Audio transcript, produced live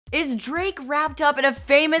Is Drake wrapped up in a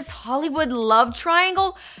famous Hollywood love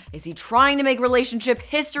triangle? Is he trying to make relationship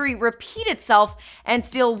history repeat itself and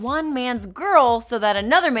steal one man's girl so that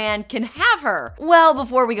another man can have her? Well,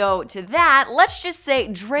 before we go to that, let's just say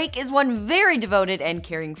Drake is one very devoted and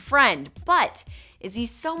caring friend, but is he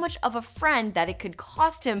so much of a friend that it could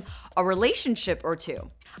cost him a relationship or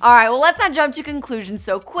two? Alright, well, let's not jump to conclusions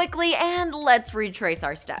so quickly and let's retrace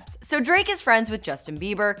our steps. So Drake is friends with Justin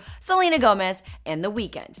Bieber, Selena Gomez, and The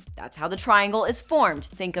Weeknd. That's how the triangle is formed.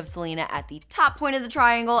 Think of Selena at the top point of the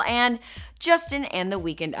triangle and Justin and The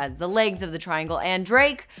Weeknd as the legs of the triangle, and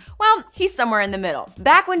Drake, well, he's somewhere in the middle.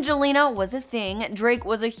 Back when Jelena was a thing, Drake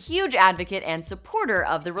was a huge advocate and supporter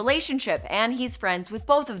of the relationship, and he's friends with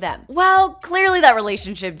both of them. Well, clearly that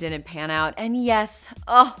relationship didn't pan out, and yes,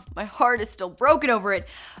 my heart is still broken over it.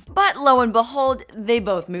 But lo and behold, they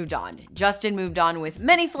both moved on. Justin moved on with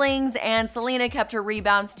many flings, and Selena kept her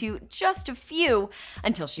rebounds to just a few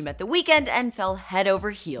until she met The Weeknd and fell head over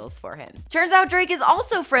heels for him. Turns out Drake is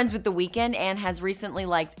also friends with The Weeknd and has recently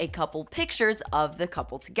liked a couple pictures of the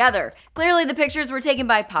couple together. Clearly the pictures were taken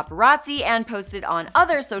by paparazzi and posted on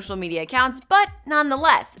other social media accounts, but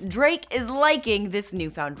nonetheless, Drake is liking this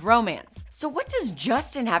newfound romance. So what does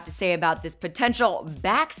Justin have to say about this potential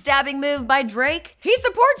backstabbing move by Drake? He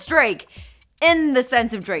supports Drake in the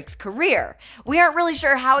sense of Drake's career. We aren't really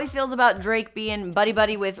sure how he feels about Drake being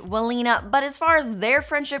buddy-buddy with Jelena, but as far as their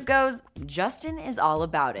friendship goes, Justin is all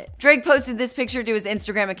about it. Drake posted this picture to his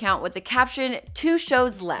Instagram account with the caption, "2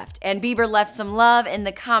 shows left," and Bieber left some love in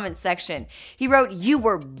the comments section. He wrote, "You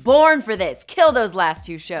were born for this. Kill those last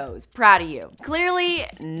 2 shows. Proud of you." Clearly,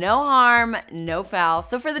 no harm, no foul.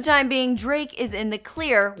 So for the time being, Drake is in the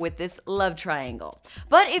clear with this love triangle.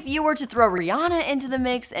 But if you were to throw Rihanna into the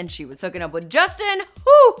mix and she was hooking up with Justin,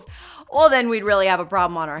 whew, well then we'd really have a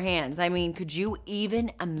problem on our hands. I mean, could you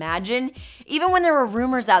even imagine? Even when there were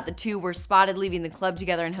rumors out the two were spotted leaving the club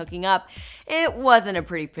together and hooking up, it wasn't a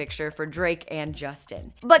pretty picture for Drake and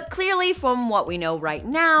Justin. But clearly, from what we know right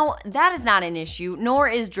now, that is not an issue, nor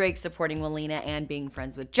is Drake supporting Jelena and being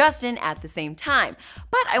friends with Justin at the same time.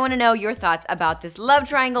 But I want to know your thoughts about this love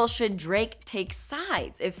triangle. Should Drake take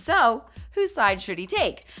sides? If so, whose side should he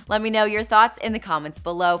take? Let me know your thoughts in the comments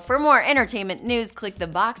below. For more entertainment news, click the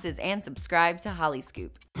boxes and subscribe to Holly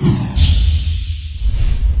Scoop.